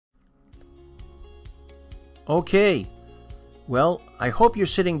Okay, well, I hope you're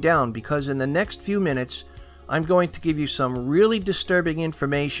sitting down because in the next few minutes, I'm going to give you some really disturbing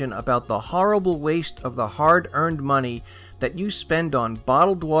information about the horrible waste of the hard-earned money that you spend on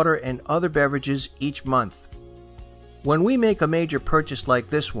bottled water and other beverages each month. When we make a major purchase like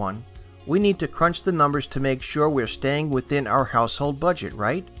this one, we need to crunch the numbers to make sure we're staying within our household budget,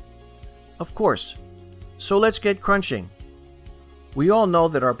 right? Of course. So let's get crunching. We all know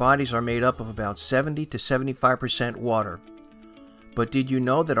that our bodies are made up of about 70 to 75% water. But did you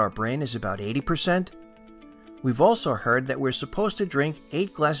know that our brain is about 80%? We've also heard that we're supposed to drink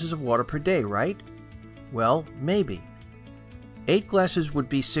 8 glasses of water per day, right? Well, maybe. 8 glasses would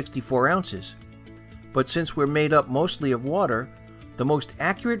be 64 ounces. But since we're made up mostly of water, the most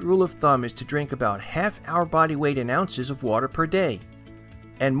accurate rule of thumb is to drink about half our body weight in ounces of water per day,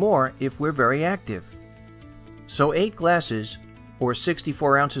 and more if we're very active. So 8 glasses, or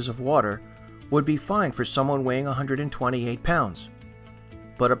 64 ounces of water, would be fine for someone weighing 128 pounds.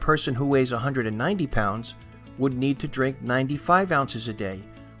 But a person who weighs 190 pounds would need to drink 95 ounces a day,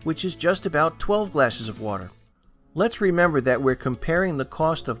 which is just about 12 glasses of water. Let's remember that we're comparing the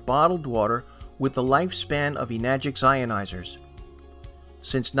cost of bottled water with the lifespan of Enagix ionizers.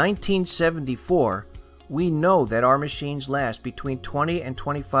 Since 1974, we know that our machines last between 20 and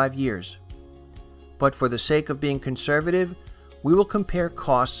 25 years. But for the sake of being conservative, we will compare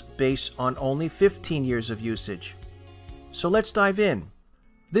costs based on only 15 years of usage. So let's dive in.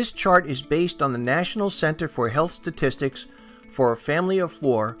 This chart is based on the National Center for Health Statistics for a family of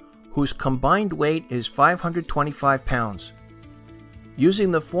 4 whose combined weight is 525 pounds.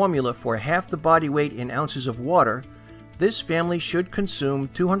 Using the formula for half the body weight in ounces of water, this family should consume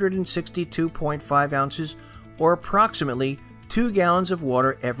 262.5 ounces or approximately 2 gallons of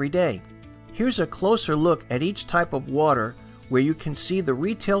water every day. Here's a closer look at each type of water where you can see the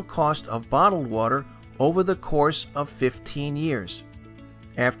retail cost of bottled water over the course of 15 years.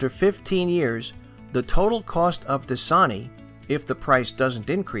 After 15 years, the total cost of Dasani, if the price doesn't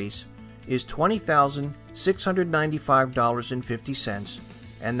increase, is $20,695.50,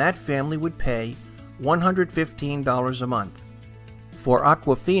 and that family would pay $115 a month. For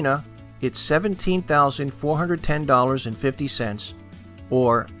Aquafina, it's $17,410.50,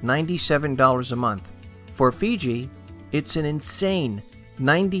 or $97 a month. For Fiji, it's an insane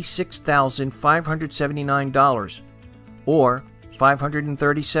 $96,579, or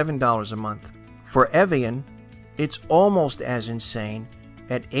 $537 a month. For Evian, it's almost as insane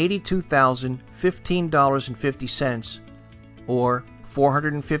at $82,015.50, or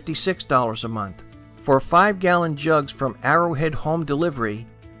 $456 a month. For 5-gallon jugs from Arrowhead Home Delivery,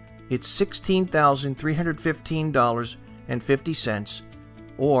 it's $16,315.50,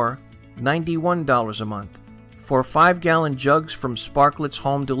 or $91 a month. For 5-gallon jugs from Sparkletts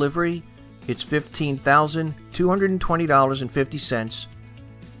Home Delivery, it's $15,220.50,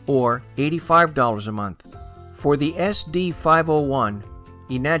 or $85 a month. For the SD501,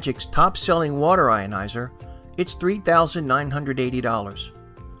 Enagix top-selling water ionizer, it's $3,980.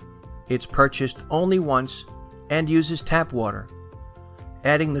 It's purchased only once and uses tap water.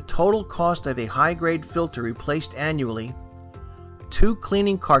 Adding the total cost of a high-grade filter replaced annually, 2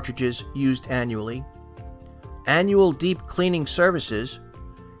 cleaning cartridges used annually, annual deep cleaning services,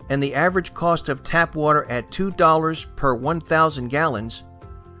 and the average cost of tap water at $2 per 1,000 gallons,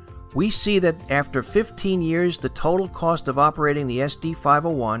 we see that after 15 years the total cost of operating the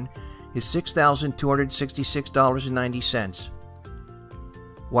SD501 is $6,266.90.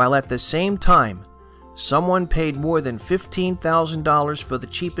 While at the same time, someone paid more than $15,000 for the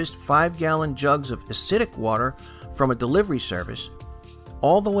cheapest 5-gallon jugs of acidic water from a delivery service,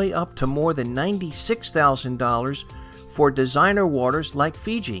 all the way up to more than $96,000 for designer waters like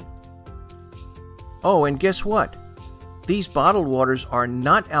Fiji. Oh, and guess what? These bottled waters are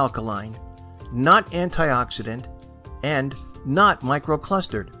not alkaline, not antioxidant, and not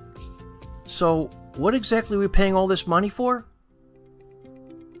microclustered. So, what exactly are we paying all this money for?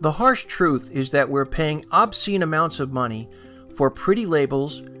 The harsh truth is that we're paying obscene amounts of money for pretty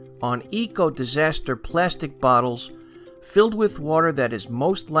labels on eco-disaster plastic bottles filled with water that is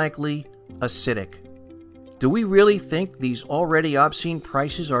most likely acidic. Do we really think these already obscene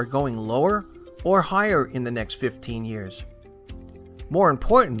prices are going lower or higher in the next 15 years? More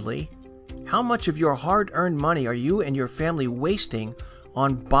importantly, how much of your hard-earned money are you and your family wasting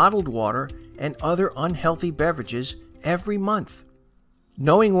on bottled water and other unhealthy beverages every month?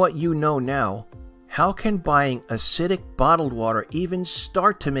 Knowing what you know now, how can buying acidic bottled water even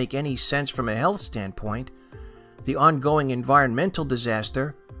start to make any sense from a health standpoint, the ongoing environmental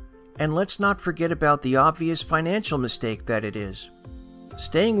disaster, and let's not forget about the obvious financial mistake that it is?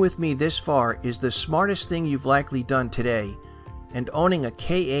 Staying with me this far is the smartest thing you've likely done today, and owning a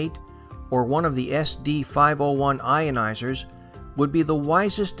K8 or one of the SD501 ionizers would be the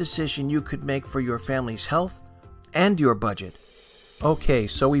wisest decision you could make for your family's health and your budget. Okay,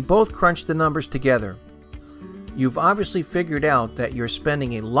 so we both crunched the numbers together. You've obviously figured out that you're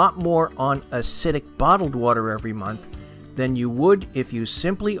spending a lot more on acidic bottled water every month than you would if you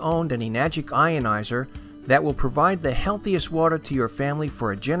simply owned an Enagic ionizer that will provide the healthiest water to your family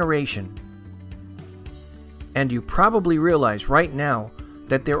for a generation. And you probably realize right now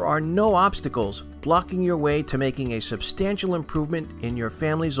that there are no obstacles blocking your way to making a substantial improvement in your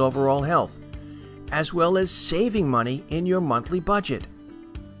family's overall health, as well as saving money in your monthly budget.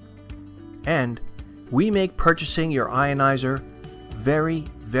 And we make purchasing your ionizer very,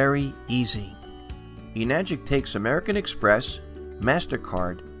 very easy. Enagic takes American Express,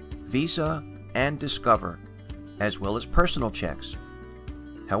 MasterCard, Visa, and Discover, as well as personal checks.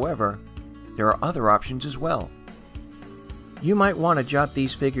 However, there are other options as well. You might want to jot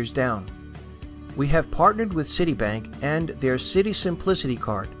these figures down. We have partnered with Citibank and their Citi Simplicity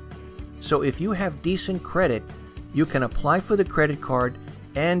card, so if you have decent credit, you can apply for the credit card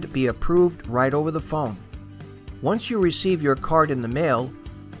and be approved right over the phone. Once you receive your card in the mail,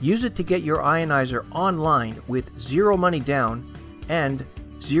 use it to get your ionizer online with zero money down and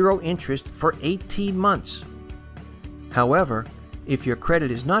zero interest for 18 months. However, if your credit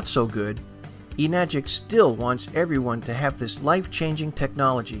is not so good, Enagic still wants everyone to have this life-changing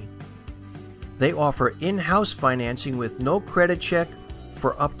technology. They offer in-house financing with no credit check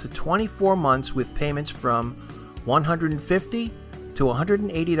for up to 24 months with payments from $150 to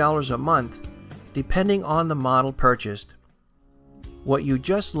 $180 a month, depending on the model purchased. What you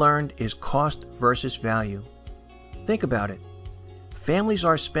just learned is cost versus value. Think about it. Families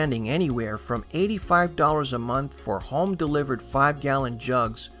are spending anywhere from $85 a month for home-delivered 5-gallon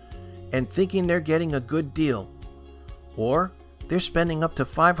jugs and thinking they're getting a good deal. Or they're spending up to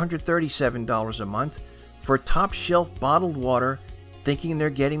 $537 a month for top-shelf bottled water thinking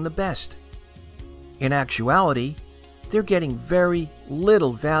they're getting the best. In actuality, they're getting very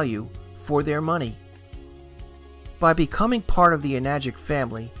little value for their money. By becoming part of the Enagic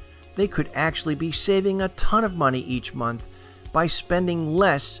family, they could actually be saving a ton of money each month by spending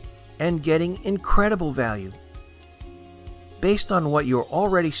less and getting incredible value. Based on what you're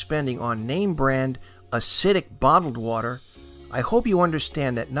already spending on name brand acidic bottled water, I hope you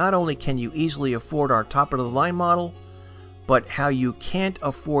understand that not only can you easily afford our top-of-the-line model, but how you can't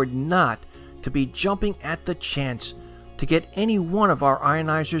afford not to be jumping at the chance to get any one of our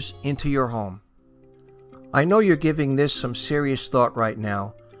ionizers into your home. I know you're giving this some serious thought right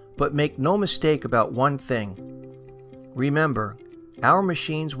now, but make no mistake about one thing. Remember, our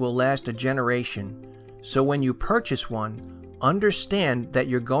machines will last a generation, so when you purchase one, understand that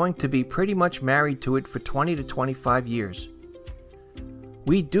you're going to be pretty much married to it for 20 to 25 years.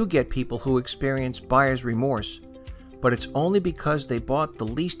 We do get people who experience buyer's remorse, but it's only because they bought the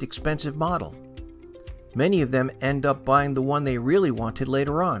least expensive model. Many of them end up buying the one they really wanted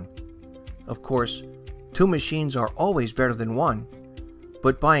later on. Of course, 2 machines are always better than 1,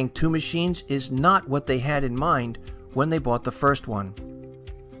 but buying 2 machines is not what they had in mind when they bought the first one.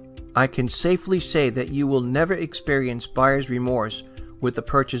 I can safely say that you will never experience buyer's remorse with the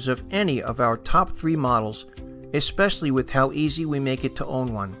purchase of any of our top 3 models, especially with how easy we make it to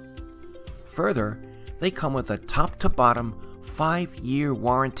own one. Further, they come with a top-to-bottom 5-year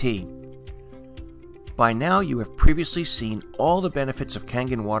warranty. By now you have previously seen all the benefits of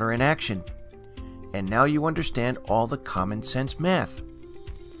Kangen water in action, and now you understand all the common sense math.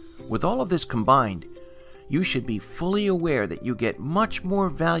 With all of this combined, you should be fully aware that you get much more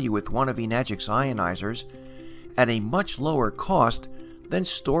value with one of Enagic's ionizers at a much lower cost than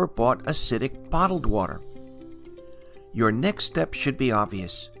store-bought acidic bottled water. Your next step should be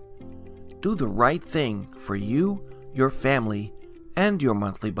obvious. Do the right thing for you, your family, and your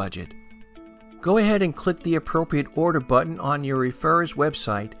monthly budget. Go ahead and click the appropriate order button on your referrer's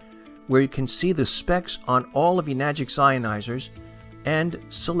website, where you can see the specs on all of Enagic's ionizers and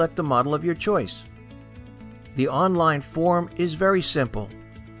select the model of your choice. The online form is very simple,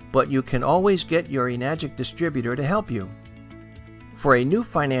 but you can always get your Enagic distributor to help you. For a new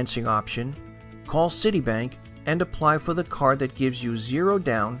financing option, call Citibank and apply for the card that gives you 0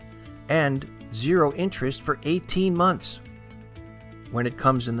 down and 0 interest for 18 months. When it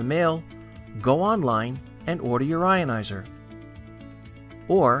comes in the mail, go online and order your ionizer.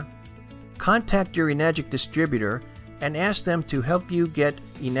 Or contact your Enagic distributor and ask them to help you get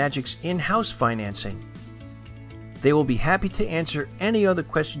Enagic's in-house financing. They will be happy to answer any other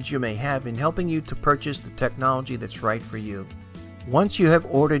questions you may have in helping you to purchase the technology that's right for you. Once you have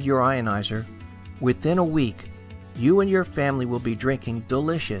ordered your ionizer, within a week, you and your family will be drinking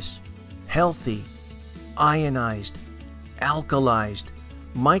delicious, healthy, ionized, alkalized,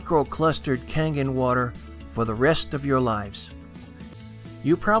 microclustered Kangen water for the rest of your lives.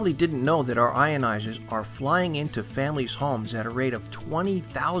 You probably didn't know that our ionizers are flying into families' homes at a rate of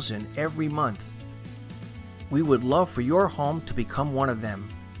 20,000 every month. We would love for your home to become one of them.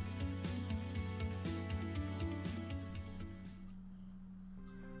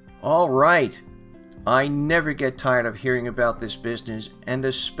 All right. I never get tired of hearing about this business, and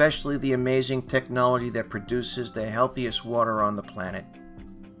especially the amazing technology that produces the healthiest water on the planet.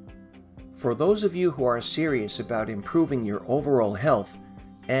 For those of you who are serious about improving your overall health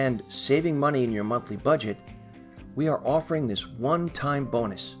and saving money in your monthly budget, we are offering this one-time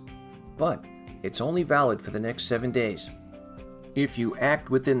bonus, but it's only valid for the next 7 days. If you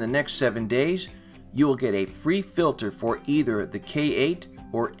act within the next 7 days, you will get a free filter for either the K8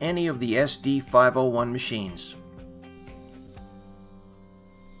 or any of the SD501 machines.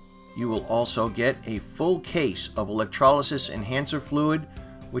 You will also get a full case of electrolysis enhancer fluid,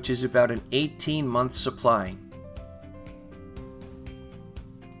 which is about an 18-month supply.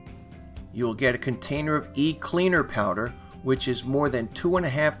 You will get a container of E-Cleaner powder, which is more than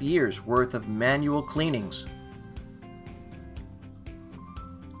 2.5 years worth of manual cleanings.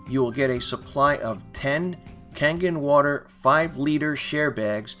 You will get a supply of 10 Kangen Water 5-liter share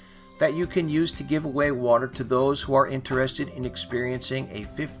bags that you can use to give away water to those who are interested in experiencing a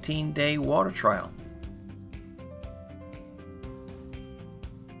 15-day water trial.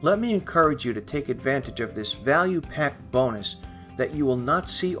 Let me encourage you to take advantage of this value-packed bonus that you will not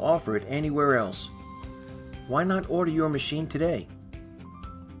see offered anywhere else. Why not order your machine today?